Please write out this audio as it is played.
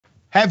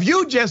Have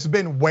you just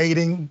been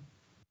waiting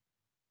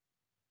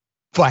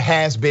for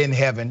has been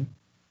heaven?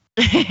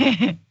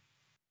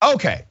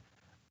 Okay.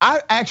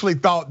 I actually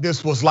thought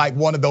this was like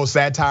one of those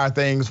satire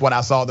things when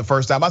I saw it the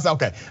first time. I said,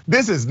 okay,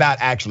 this is not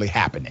actually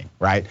happening,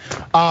 right?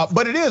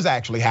 But it is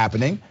actually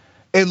happening.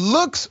 It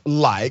looks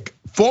like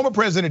former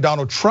President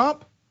Donald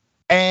Trump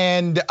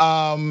and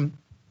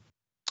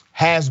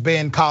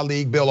has-been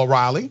colleague Bill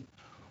O'Reilly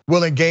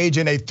will engage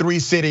in a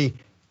 3-city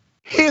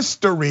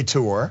history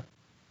tour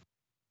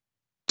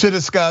to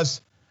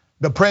discuss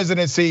the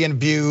presidency and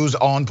views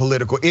on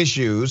political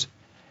issues.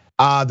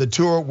 The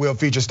tour will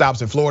feature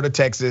stops in Florida,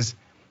 Texas,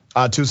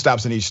 2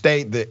 stops in each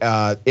state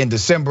in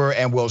December,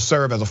 and will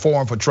serve as a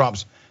forum for Trump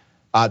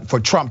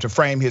to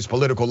frame his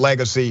political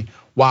legacy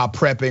while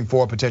prepping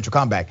for a potential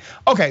comeback.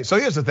 Okay, so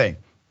here's the thing.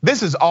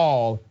 This is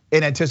all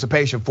in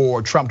anticipation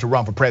for Trump to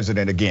run for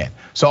president again.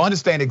 So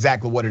understand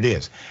exactly what it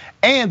is.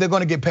 And they're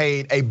gonna get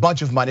paid a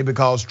bunch of money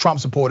because Trump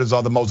supporters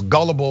are the most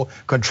gullible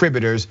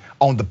contributors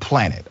on the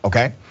planet,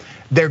 okay?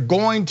 They're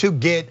going to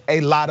get a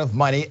lot of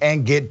money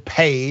and get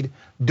paid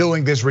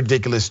doing this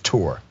ridiculous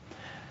tour.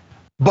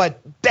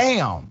 But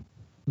damn,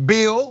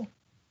 Bill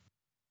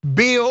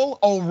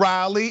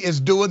O'Reilly is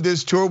doing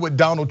this tour with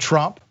Donald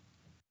Trump.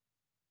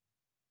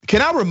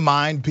 Can I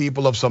remind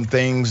people of some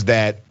things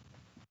that,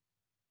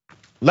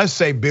 let's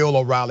say, Bill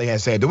O'Reilly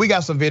has said? Do we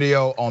got some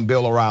video on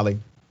Bill O'Reilly?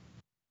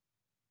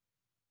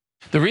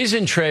 The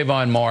reason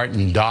Trayvon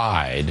Martin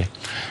died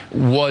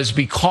was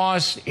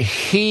because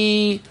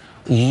he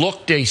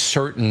looked a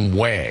certain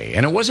way,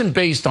 and it wasn't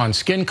based on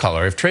skin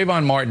color. If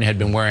Trayvon Martin had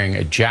been wearing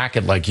a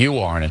jacket like you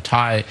are and a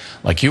tie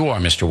like you are,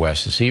 Mr.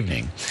 West, this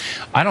evening,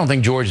 I don't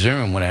think George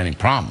Zimmerman would have any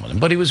problem with him.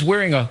 But he was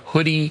wearing a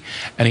hoodie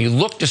and he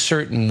looked a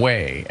certain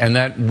way, and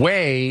that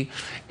way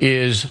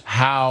is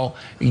how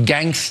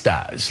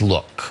gangsters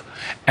look.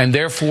 And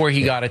therefore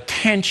he got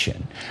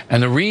attention.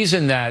 And the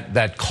reason that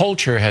that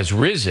culture has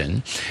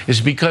risen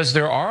is because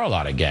there are a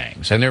lot of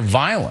gangs and they're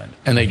violent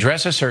and they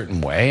dress a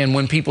certain way. And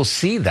when people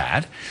see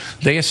that,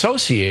 they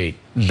associate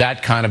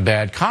that kind of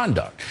bad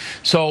conduct.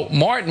 So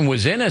Martin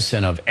was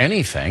innocent of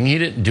anything. He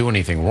didn't do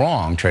anything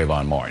wrong,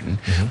 Trayvon Martin.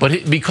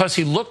 But because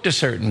he looked a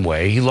certain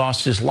way, he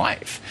lost his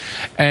life.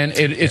 And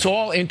it's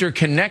all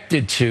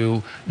interconnected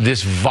to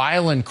this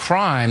violent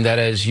crime that,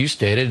 as you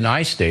stated and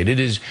I stated,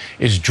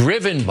 is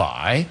driven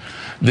by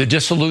the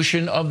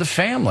dissolution of the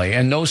family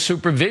and no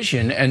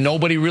supervision and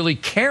nobody really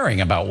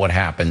caring about what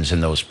happens in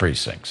those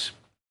precincts.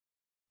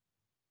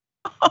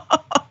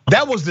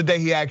 That was the day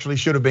he actually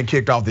should have been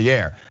kicked off the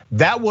air.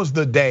 That was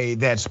the day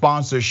that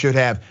sponsors should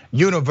have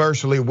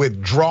universally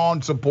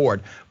withdrawn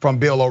support from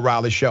Bill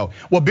O'Reilly's show.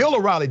 What Bill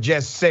O'Reilly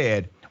just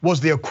said was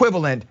the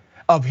equivalent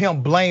of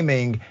him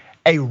blaming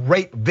a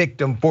rape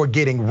victim for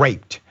getting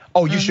raped.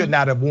 Oh, you should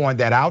not have worn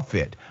that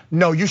outfit.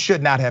 No, you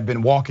should not have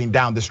been walking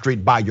down the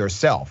street by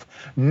yourself.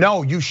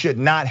 No, you should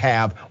not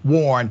have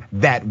worn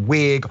that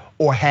wig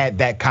or had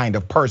that kind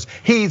of purse.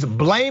 He's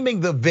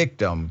blaming the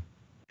victim.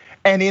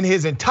 And in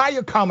his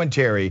entire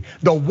commentary,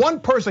 the one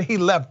person he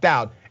left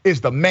out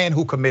is the man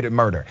who committed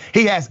murder.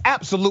 He has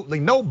absolutely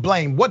no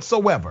blame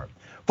whatsoever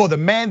for the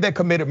man that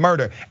committed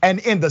murder. And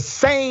in the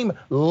same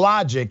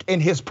logic, in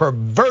his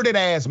perverted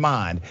ass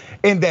mind,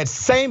 in that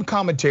same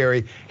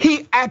commentary,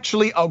 he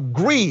actually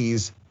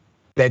agrees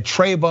that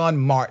Trayvon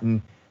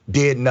Martin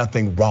did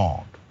nothing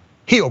wrong.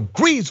 He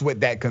agrees with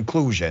that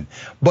conclusion,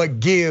 but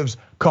gives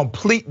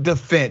complete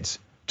defense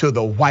to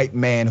the white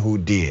man who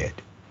did.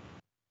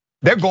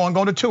 They're going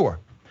on a tour,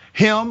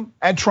 him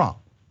and Trump.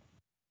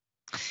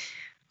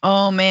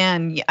 Oh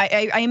man,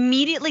 I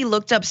immediately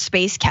looked up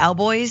Space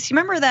Cowboys. You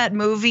remember that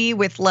movie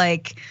with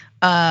like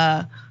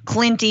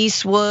Clint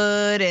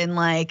Eastwood and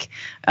like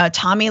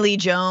Tommy Lee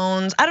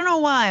Jones? I don't know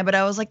why, but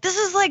I was like, this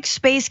is like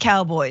Space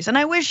Cowboys. And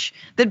I wish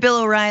that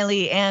Bill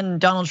O'Reilly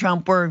and Donald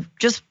Trump were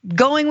just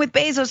going with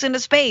Bezos into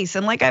space.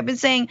 And like I've been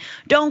saying,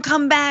 don't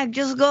come back,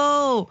 just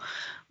go,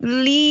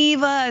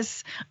 leave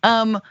us.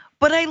 But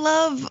I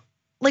love,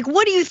 like,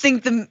 what do you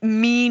think the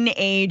mean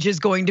age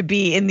is going to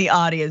be in the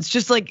audience?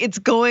 Just like it's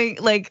going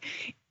like,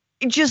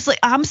 just like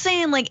I'm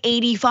saying like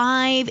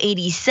 85,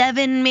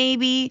 87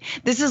 maybe.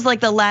 This is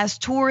like the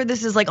last tour.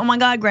 This is like, oh my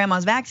God,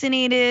 grandma's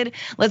vaccinated.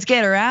 Let's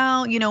get her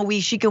out.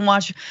 She can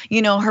watch,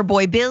 her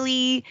boy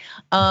Billy.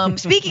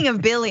 Speaking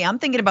of Billy, I'm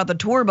thinking about the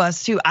tour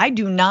bus too. I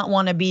do not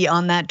want to be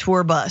on that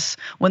tour bus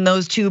when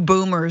those two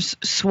boomers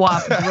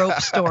swap rope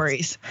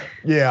stories.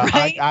 Yeah,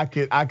 right?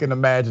 I can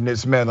imagine it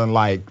smelling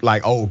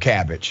like old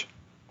cabbage.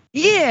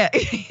 Yeah,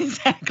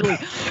 exactly.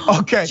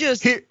 Okay,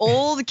 just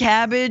old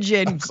cabbage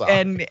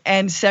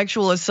and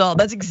sexual assault.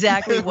 That's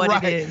exactly what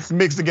right. it is.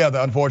 Mixed together,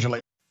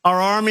 unfortunately.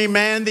 Our army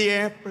manned the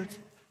airport.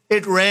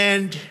 It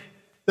ran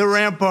the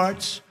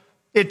ramparts.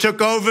 It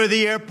took over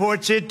the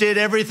airports. It did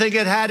everything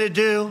it had to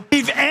do.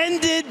 We've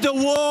ended the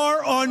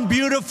war on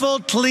beautiful,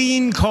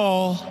 clean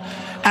coal.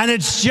 And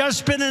it's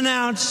just been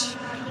announced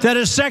that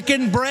a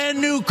second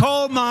brand new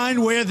coal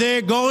mine where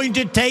they're going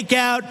to take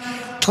out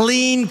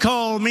clean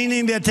coal,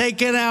 meaning they're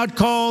taking out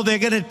coal, they're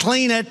gonna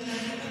clean it,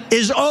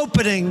 is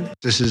opening.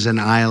 This is an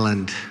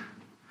island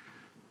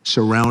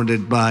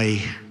surrounded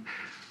by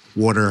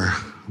water,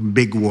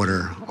 big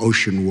water,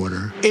 ocean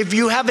water. If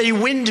you have a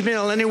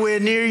windmill anywhere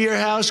near your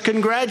house,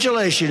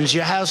 congratulations.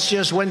 Your house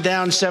just went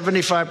down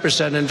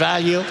 75% in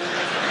value.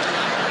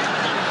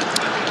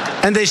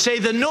 And they say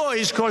the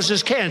noise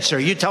causes cancer.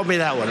 You told me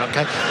that one,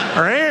 okay?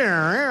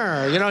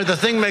 You know, the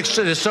thing makes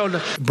it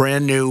so...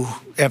 Brand new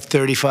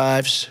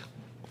F-35s,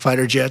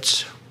 fighter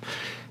jets.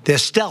 They're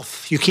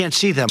stealth. You can't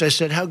see them. I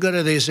said, how good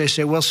are these? They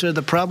say, well, sir,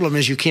 the problem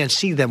is you can't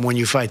see them when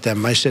you fight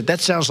them. I said, that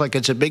sounds like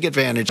it's a big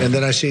advantage. And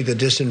then I see the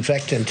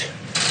disinfectant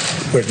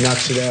where it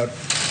knocks it out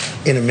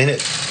in a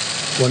minute,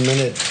 1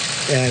 minute.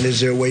 And is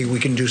there a way we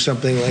can do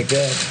something like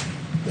that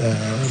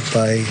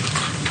by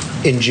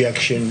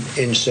injection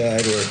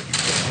inside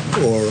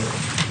or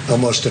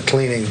almost a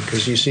cleaning?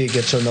 Because you see it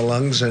gets on the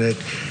lungs and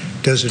it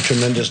does a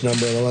tremendous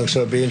number of the lungs. So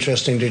it'd be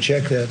interesting to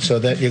check that. So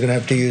that you're going to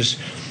have to use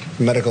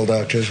medical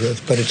doctors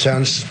with, but it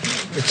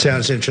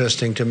sounds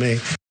interesting to me.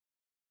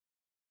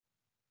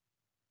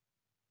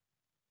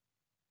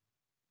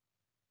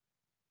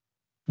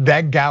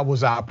 That guy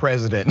was our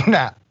president.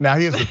 Now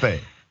here's the thing.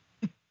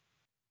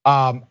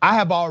 I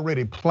have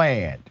already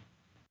planned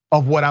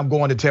of what I'm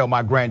going to tell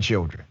my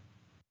grandchildren.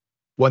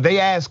 When they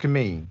ask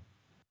me,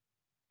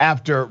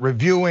 after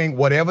reviewing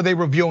whatever they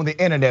review on the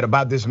internet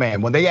about this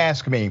man, when they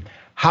ask me,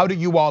 how do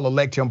you all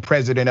elect him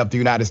president of the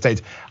United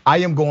States? I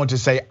am going to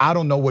say, I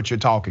don't know what you're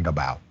talking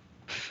about.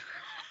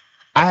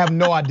 I have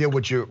no idea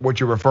what you're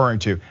referring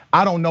to.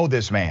 I don't know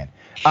this man.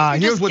 You're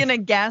just gonna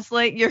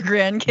gaslight your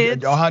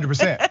grandkids?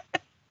 100%,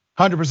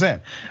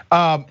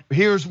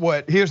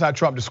 100%. Here's how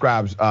Trump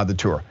describes the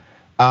tour.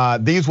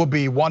 These will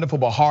be wonderful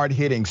but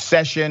hard-hitting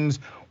sessions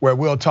where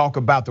we'll talk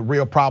about the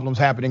real problems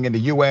happening in the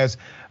US,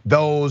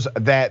 those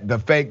that the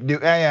fake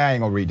news. I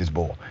ain't gonna read this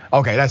bull.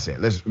 Okay, that's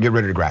it. Let's get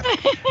rid of the graphic.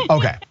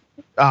 Okay.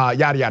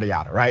 Yada, yada,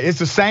 yada, right? It's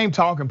the same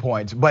talking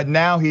points, but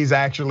now he's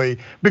actually,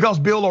 because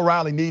Bill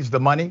O'Reilly needs the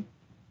money,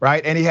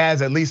 right? And he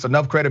has at least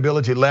enough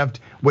credibility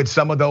left with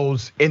some of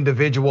those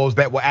individuals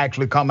that will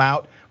actually come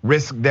out,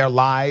 risk their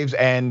lives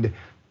and,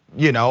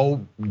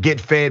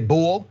 get fed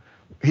bull.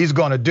 He's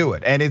gonna do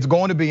it. And it's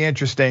going to be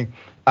interesting.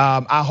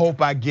 I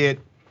hope I'm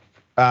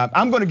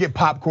gonna get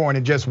popcorn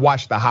and just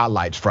watch the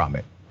highlights from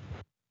it.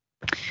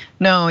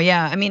 No,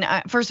 yeah. I mean,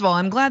 first of all,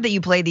 I'm glad that you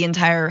played the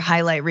entire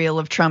highlight reel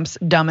of Trump's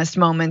dumbest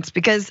moments,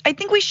 because I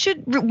think we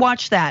should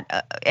watch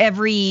that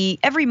every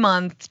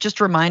month, just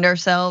to remind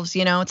ourselves,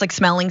 it's like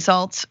smelling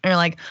salts. And you're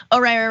like, oh,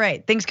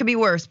 right. Things could be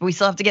worse, but we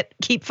still have to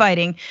keep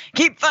fighting,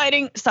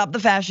 stop the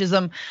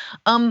fascism.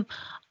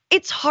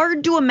 It's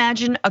hard to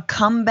imagine a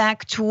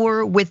comeback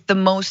tour with the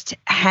most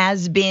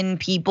has-been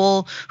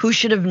people who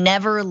should have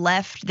never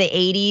left the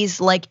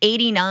 80s, like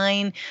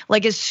 89,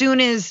 like as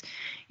soon as,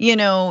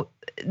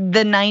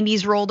 the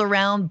 90s rolled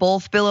around,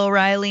 both Bill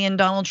O'Reilly and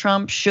Donald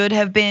Trump should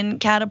have been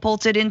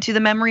catapulted into the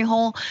memory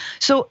hole.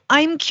 So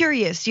I'm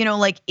curious,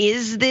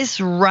 is this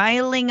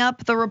riling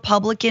up the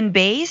Republican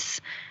base?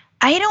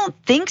 I don't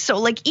think so.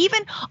 Like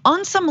even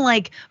on some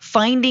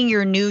finding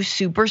your new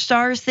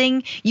superstars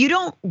thing, you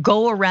don't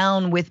go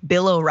around with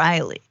Bill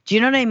O'Reilly. Do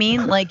you know what I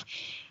mean?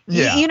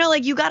 Yeah.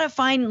 You gotta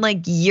find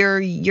your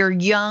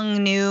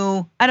young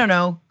new, I don't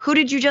know, who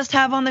did you just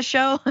have on the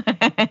show?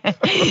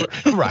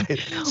 Right.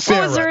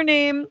 Sarah. What was her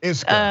name?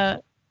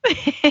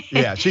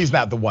 Yeah, she's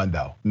not the one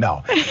though,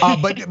 no.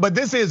 But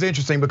this is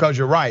interesting because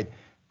you're right.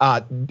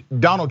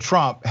 Donald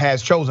Trump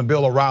has chosen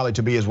Bill O'Reilly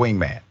to be his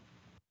wingman.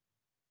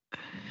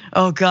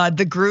 Oh God,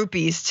 the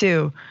groupies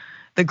too.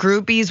 The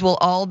groupies will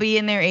all be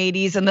in their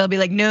 80s and they'll be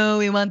like, no,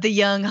 we want the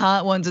young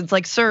hot ones. It's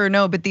like, sir,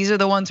 no, but these are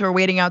the ones who are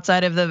waiting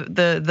outside of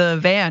the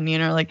van,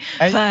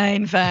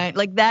 fine.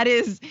 Like that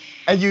is,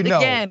 and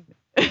again.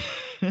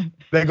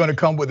 They're gonna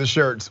come with the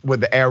shirts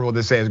with the arrow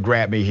that says,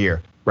 grab me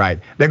here, right?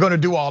 They're gonna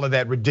do all of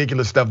that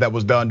ridiculous stuff that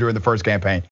was done during the first campaign.